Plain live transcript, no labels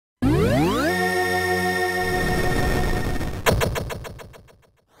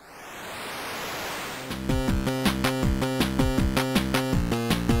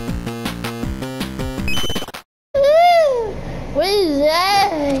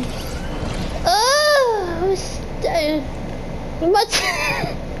What?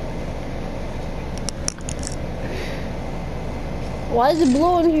 Why is it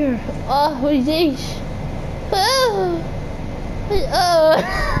blue in here? Oh, what is this? Oh.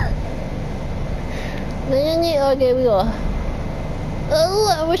 Okay, we go.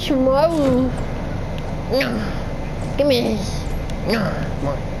 Oh, I wish tomorrow. No. Give me this. No. Come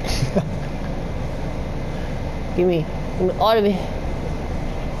on. Give me all of it.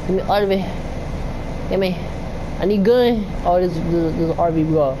 Give me all of it. Give me. I need gun. Oh, this RV,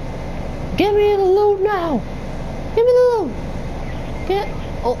 bro. Give me the loot now. Give me the loot. Get.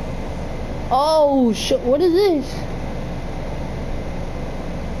 Oh. Oh shit. What is this?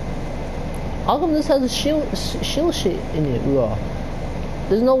 How come this has a shield shit in it, bro?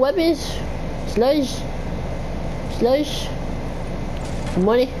 There's no weapons. Slush.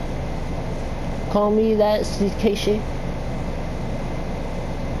 Money. Call me that CK shit.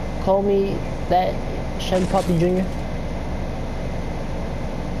 Call me that Shaggy Poppy Jr.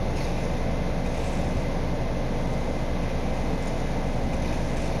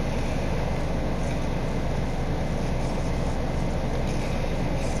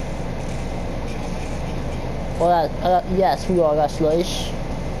 Well, yes, we all got slush.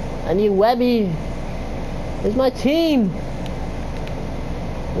 I need Webby. Where's my team?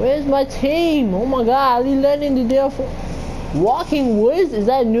 Where's my team? Oh my god, I let in the deal for Walking Woods? Is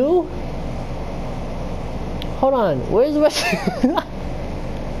that new? Hold on, where's the rest?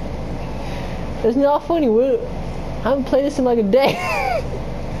 It's not funny. I haven't played this in like a day.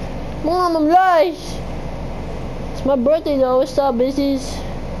 Mom, I'm lost. It's my birthday though. What's up, bitches?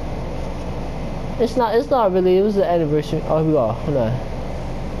 It's not really. It was the anniversary. Oh, here we go. Hold on.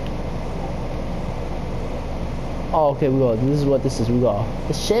 Oh, okay, we go. This is what this is. We go.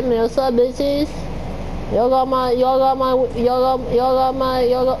 The shit, man. What's up, bitches? Y'all got my.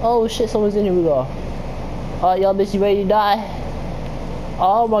 Oh shit, someone's in here. We go. Y'all bitches ready to die?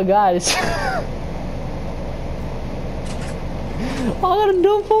 Oh my god. It's I got a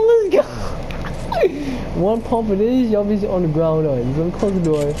double pump. Let's go. One pump it is. Y'all bitches on the ground. Let me close the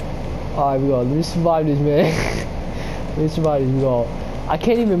door. Alright, we go. Let me survive this, man. Let me survive this. We go. I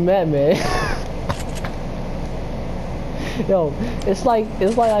can't even met, man. Yo, it's like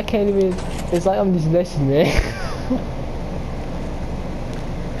I can't even. It's like I'm dyslexic, man.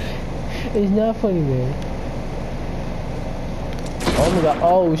 It's not funny, man. Oh my god.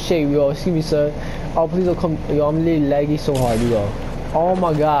 Oh shit, yo. Excuse me, sir. Oh, please don't come. Yo, I'm really laggy so hard, yo. Oh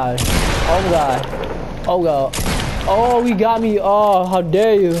my god. Oh my god. Oh god. Oh, he got me. Oh, how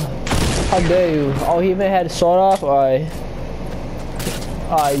dare you? How dare you? Oh, he may have had a sword off. Alright.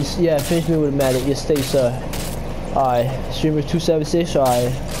 Alright, yeah, finish me with a medic. Yes, stay, sir. Alright, streamer 276.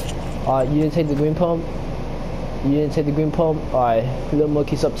 Alright. Alright, you didn't take the green pump? You didn't take the green pump? Alright, little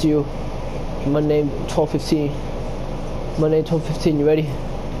monkey, it's up to you. My name 1215. My name 1215, you ready?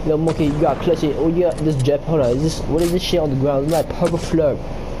 Little monkey, you got clutch it. Oh yeah, this jet, hold on, what is this shit on the ground? It's like purple flurb.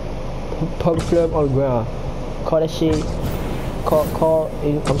 Purple flurb on the ground. Call that shit.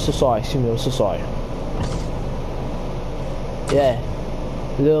 I'm so sorry, excuse me, I'm so sorry. Yeah.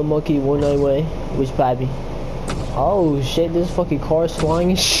 Little monkey 191, which baby? Oh shit, this fucking car is flying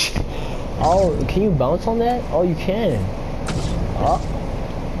and shit. Oh, can you bounce on that? Oh, you can.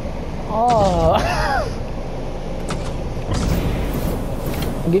 Oh.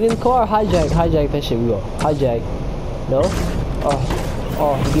 Get in the car, hijack that shit, we go. Hijack. No?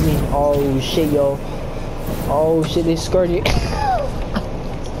 Oh, give me. Oh shit, yo. Oh shit, they skirted.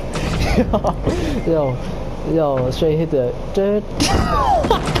 Yo, straight hit the.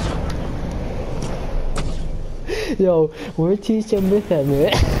 Yo, where T-Sham with that,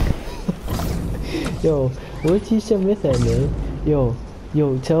 man? Yo, where T-Sham with that, man? Yo,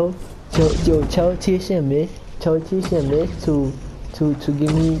 tell T-Sham Myth to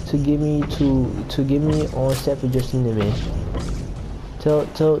give me on set for Justin, man. Tell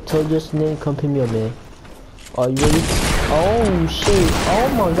Justin to come pick me up, man. Are you ready? Oh shit! Oh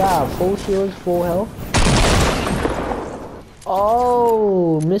my god! Full shields, full health.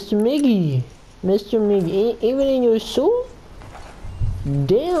 Oh, Mr. Miggy, even in your suit?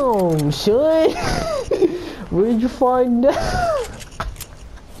 Damn, son. Where did you find that?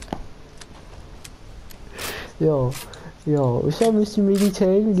 Yo, what's up, Mr. Miggy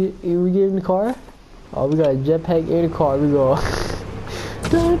Tang? We get in the car? Oh, we got a jetpack in the car. We go.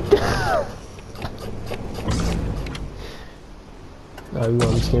 Alright, we go.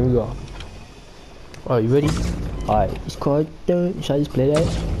 I'm just gonna go. Alright, you ready? Alright, it's called. Should I just play that?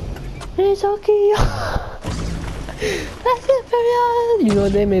 It's okay. That's it, baby. You know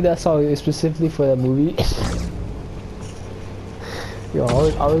they made that song specifically for that movie. Yo,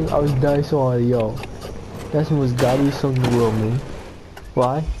 I was dying so hard, yo. That's the most godly song in the world, man.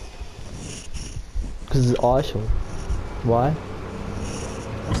 Why? Because it's awesome. Why?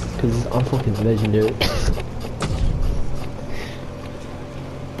 Because it's unfucking legendary.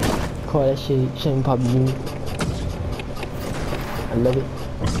 Call that shit Shane Pop Bean. I love it.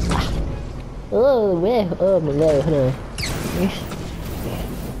 Oh, man. Oh, my leg. Hold on.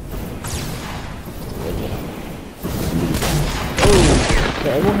 Oh,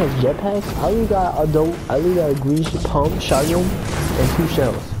 everyone has jetpacks? I only got a green pump, shotgun, and 2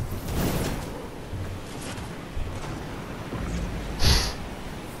 shells.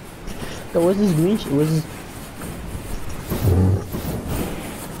 Yo, what's this green shit? What's this?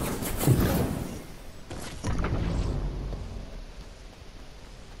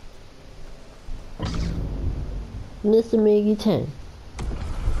 Mr. Maggie 10.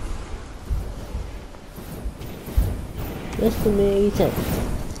 Mr. Maggie 10.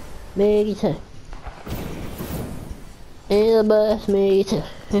 Maggie 10. And the bus Maggie 10.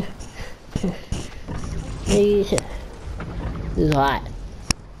 Maggie 10. This is hot.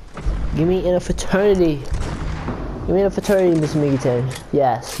 Give me in a fraternity. Give me in a fraternity, Mr. Maggie 10.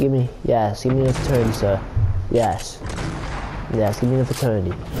 Yes, give me. Yes, give me in a fraternity, sir. Yes. Yes, give me in a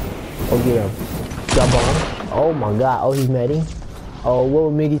fraternity. Oh, get him. Jump on. Oh my god, oh he's matting. Oh, what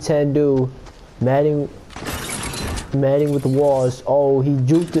would Miggy 10 do? Matting with the walls. Oh, he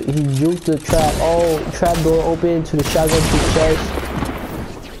juked the trap. Oh, trap door open to the shotgun to the chest.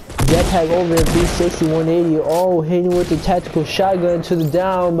 Jetpack over at 360, 180. Oh, hitting with the tactical shotgun to the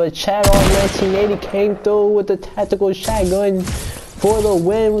down, but Chad on 1980 came through with the tactical shotgun for the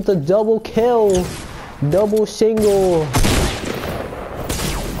win with a double kill. Double single.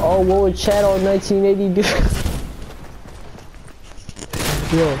 Oh, what would Chad on 1980 do?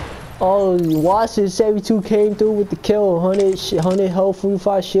 Yo, oh, Watson 72 came through with the kill, 100 health,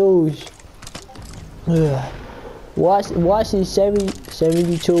 45 shields. Watson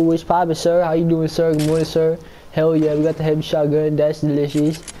 72, which poppin', sir? How you doing, sir? Good morning, sir. Hell yeah, we got the heavy shotgun. That's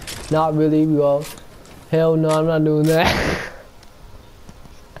delicious. Not really, we go. Hell no, I'm not doing that.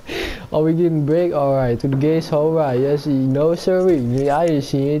 Are we getting break? Alright, to the gates, alright. Yes, no, sir. I didn't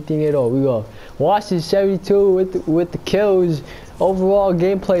see anything at all. We go. Watson 72 with the kills. Overall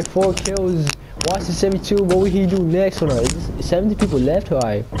gameplay, 4 kills. Watson 72. What will he do next? Or not? 70 people left.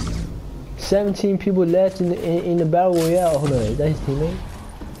 Alright. 17 people left in the battle royale. Hold on, is that his teammate?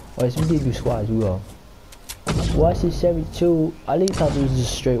 Alright, so we did do squads. We go. Watson 72. I think thought it was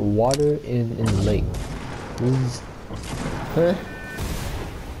just straight water in the lake. This is, huh?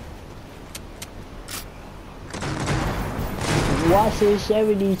 Watson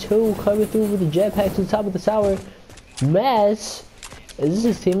 72 coming through with the jetpack to the top of the tower. Mass, is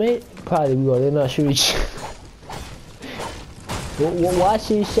this his teammate? Probably we go. They're not shooting.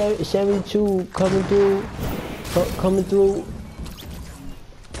 Watson 72 coming through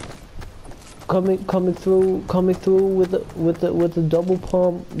with the double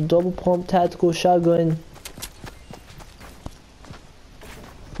pump tactical shotgun.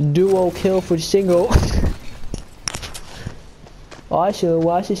 Duo kill for the single.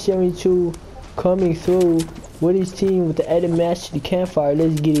 Watson 72 coming through with his team with the added match to the campfire.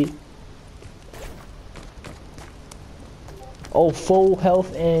 Let's get it. Oh, full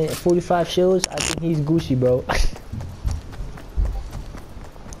health and 45 shields. I think he's Gucci, bro.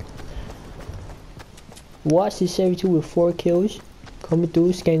 Watson 72 with 4 kills. Coming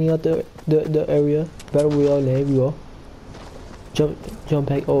through, scanning out the area. Battle Royale, there we go. Jump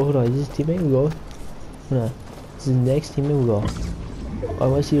back. Oh, hold on. Is this teammate? We go. Hold on. This is the next teammate. We go. I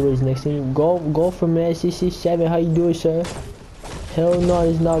want to see what his next team. Go for man. CC7. How you doing, sir? Hell no,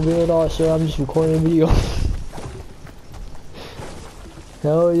 it's not real at all, sir. I'm just recording a video.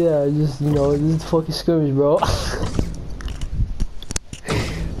 Hell yeah, just, you know, this is fucking skirmish, bro.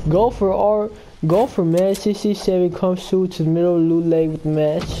 Go for man. CC7 comes through to the middle of the loot leg with the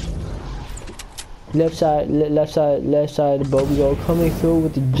match. Left side of the boat. We go coming through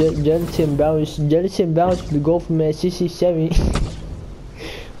with the gelatin bounce with the go for man. CC7.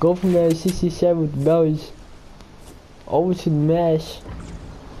 Go for man. CC7 with the bounce. Over to the mash.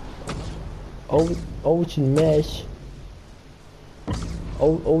 Over to the mash.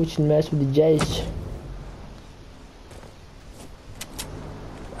 Over to the mash with the Jace.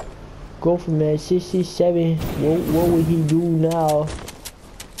 Go for man. CC7. What would he do now?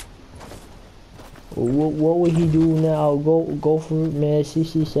 What would he do now? Go for man.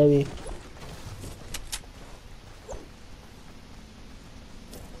 CC7.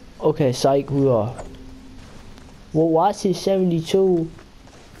 Okay, psych, we are. Well, watch his 72.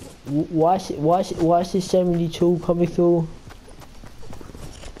 Watch his 72 coming through.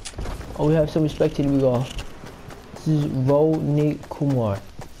 Oh, we have some respect here, we go. This is Nick Kumar.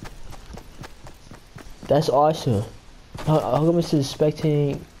 That's awesome. How come it says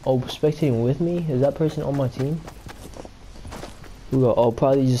spectating? Oh, spectating with me? Is that person on my team? We go. Oh,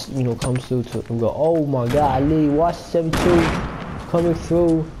 probably just comes through to. We go. Oh my God, Lee, watch 72 coming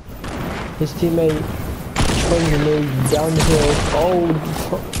through. His teammate training me down the hill. Oh,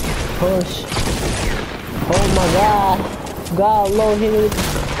 push. Oh my God. God, Lord, hit it.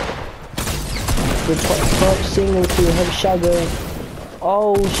 The punch single to the heavy shotgun.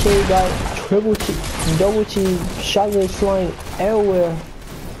 Oh shit, got triple T, double T, shotgun flying everywhere.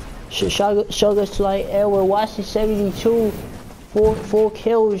 Shotgun flying everywhere. Watch the 72, four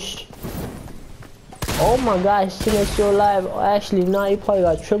kills. Oh my God, he's still alive. Actually, nah, he probably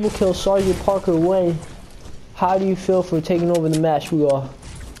got triple kill. Sergeant Parker Wayne. How do you feel for taking over the match? We got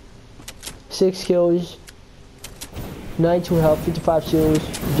 6 kills, 92 health, 55 shields,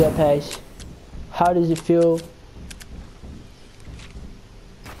 jetpacks. How does it feel to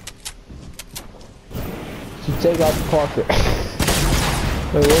take out the Parker?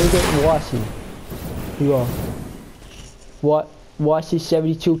 Wait, what is it? Watching. We go. What? Watch this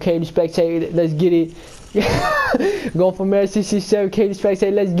 72K to spectate. Let's get it. Go from there, 67K to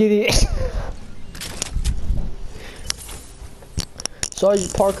spectate. Let's get it.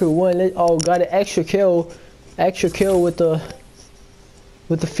 Sergeant Parker won. Oh, got an extra kill. Extra kill with the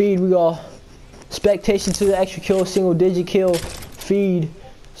feed. We got spectation to the extra kill, single digit kill, feed.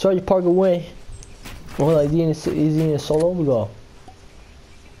 Sergeant Parker win. Oh, like is he in a solo? We go.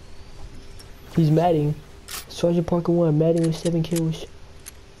 He's matting. Sergeant Parker won. Matting with 7 kills.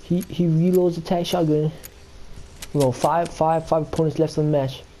 He reloads attack shotgun. We go. Five opponents left on the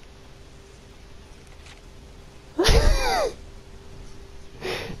match.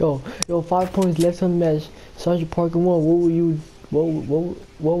 Yo, 5 points left on the match. Sergeant Parker won. What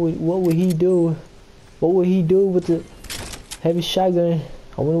would he do? What would he do with the heavy shotgun?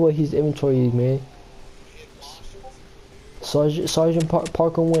 I wonder what his inventory is, man. Sergeant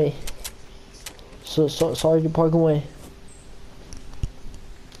Parker win. Sergeant Parker win.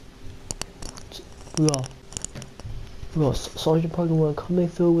 We go. Sergeant Parker win coming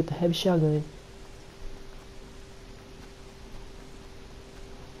through with the heavy shotgun.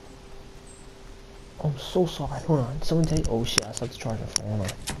 I'm so sorry. Hold on. Someone take. Oh shit! I stopped the charger.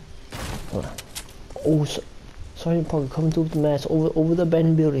 Hold on. Oh, Sergeant Parker coming through with the mask over the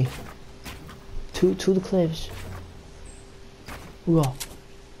abandoned building. To the cliffs. We go.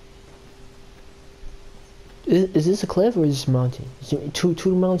 Is this a cliff or is this a mountain? To the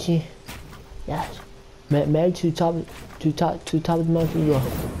mountain. Yes. Married to the top of the mountain. We go.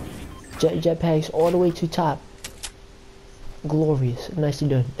 Jetpacks all the way to the top. Glorious. Nicely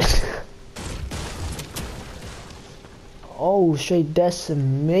done. Oh, straight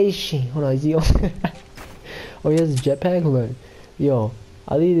decimation. Hold on, is he on? Oh, he has a jetpack? Hold on. Yo,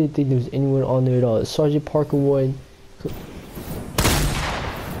 I didn't think there was anyone on there at all. Sergeant Parker won.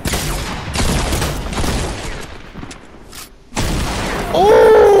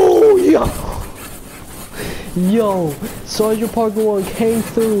 Oh, yo, Sergeant Parker won came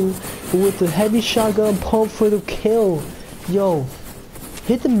through with the heavy shotgun pump for the kill. Yo,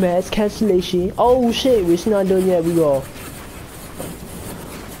 hit the mass cancellation. Oh shit, we're not done yet. We go.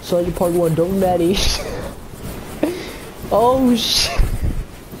 Sergeant Parker won, don't Maddie. Oh shit.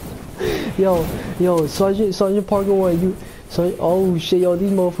 Yo, Sergeant Parker won. Oh shit, yo,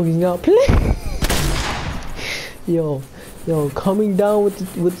 these motherfuckers not playing. Yo, coming down with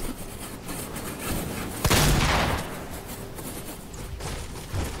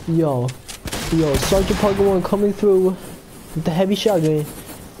Yo, Sergeant Parker won coming through with the heavy shotgun.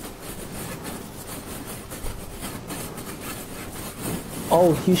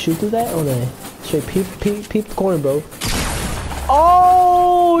 Oh, you shoot through that? Oh no. Straight peep the corner, bro.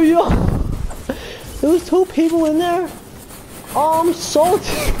 Oh, yo! There was 2 people in there? Oh, I'm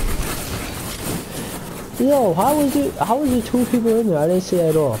salty. Yo, how was there 2 people in there? I didn't see that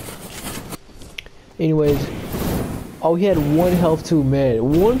at all. Anyways. Oh, he had 1 health too,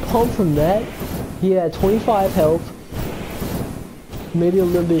 man. 1 pump from that. He had 25 health. Maybe a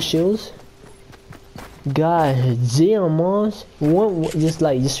little bit of shields. God damn, Mons. Just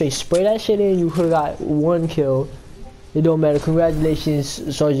straight spray that shit in, you could've got 1 kill. It don't matter.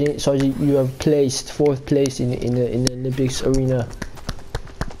 Congratulations, Sergeant. You have placed 4th place in the Olympics arena.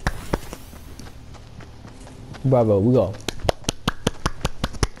 Bravo. We go.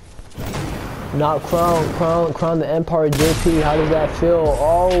 Now crown the Empire JP. How does that feel?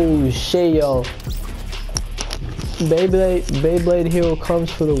 Oh shit, yo. Beyblade hero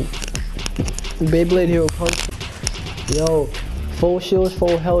comes for the. Beyblade hero comes. Yo, full shields,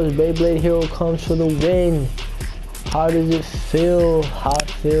 full health. Beyblade hero comes for the win. How does it feel? How it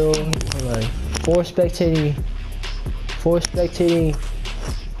feel? Hold on. For spectating.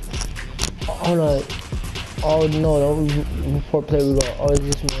 Hold on. Oh no, don't report player we got. Oh, is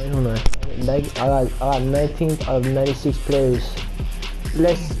this one? Hold on. I got 19th out of 96 players.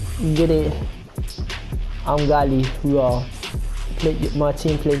 Let's get it. I'm Gali. We are. My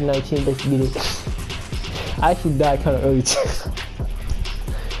team played 19. Let's get it. I actually died kind of early too.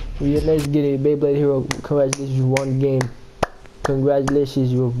 Yeah, let's get it. Beyblade Hero, congratulations, you won the game.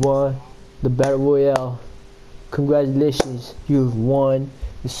 Congratulations, you have won the Battle Royale. Congratulations, you have won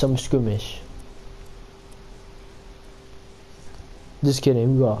the Summer Skirmish. Just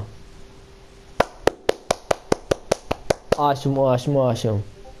kidding, we go. Awesome, awesome, awesome.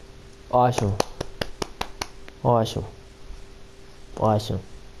 Awesome. Awesome. Awesome.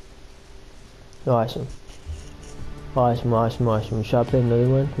 Awesome. Awesome, awesome, awesome. Should I play another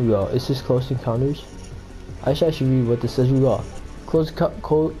one? We go. Is this Close Encounters? I should actually read what this says. We go. Close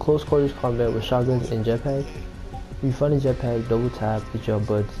quarters combat with shotguns and jetpack. If you find a jetpack, double tap the jump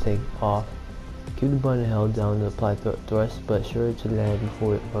button to take off. Keep the button held down to apply thrust, but sure to land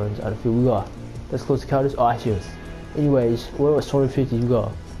before it runs out of fuel. We go. That's Close Encounters. Oh, I see. Anyways, what was 250? We go.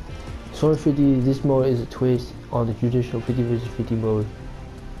 250. This mode is a twist on the traditional 50 vs 50 mode,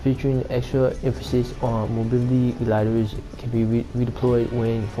 featuring extra emphasis on mobility. Gliders can be redeployed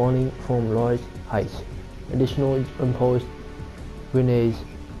when falling from large heights. Additional imposed grenades,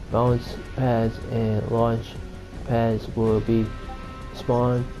 bounce pads, and launch pads will be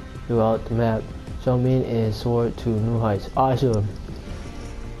spawned throughout the map. Jump in and soar to new heights. Awesome.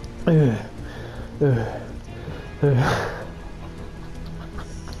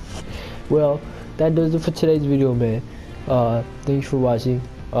 Well, that does it for today's video, man. Thanks for watching.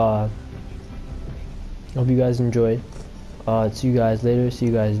 Hope you guys enjoyed. See you guys later. See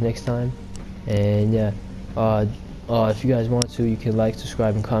you guys next time. And yeah, if you guys want to, you can like,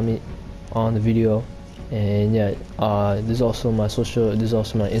 subscribe, and comment on the video. And yeah, there's also my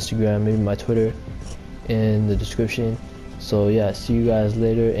Instagram, maybe my Twitter in the description. So yeah, see you guys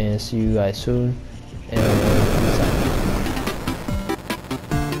later and see you guys soon. And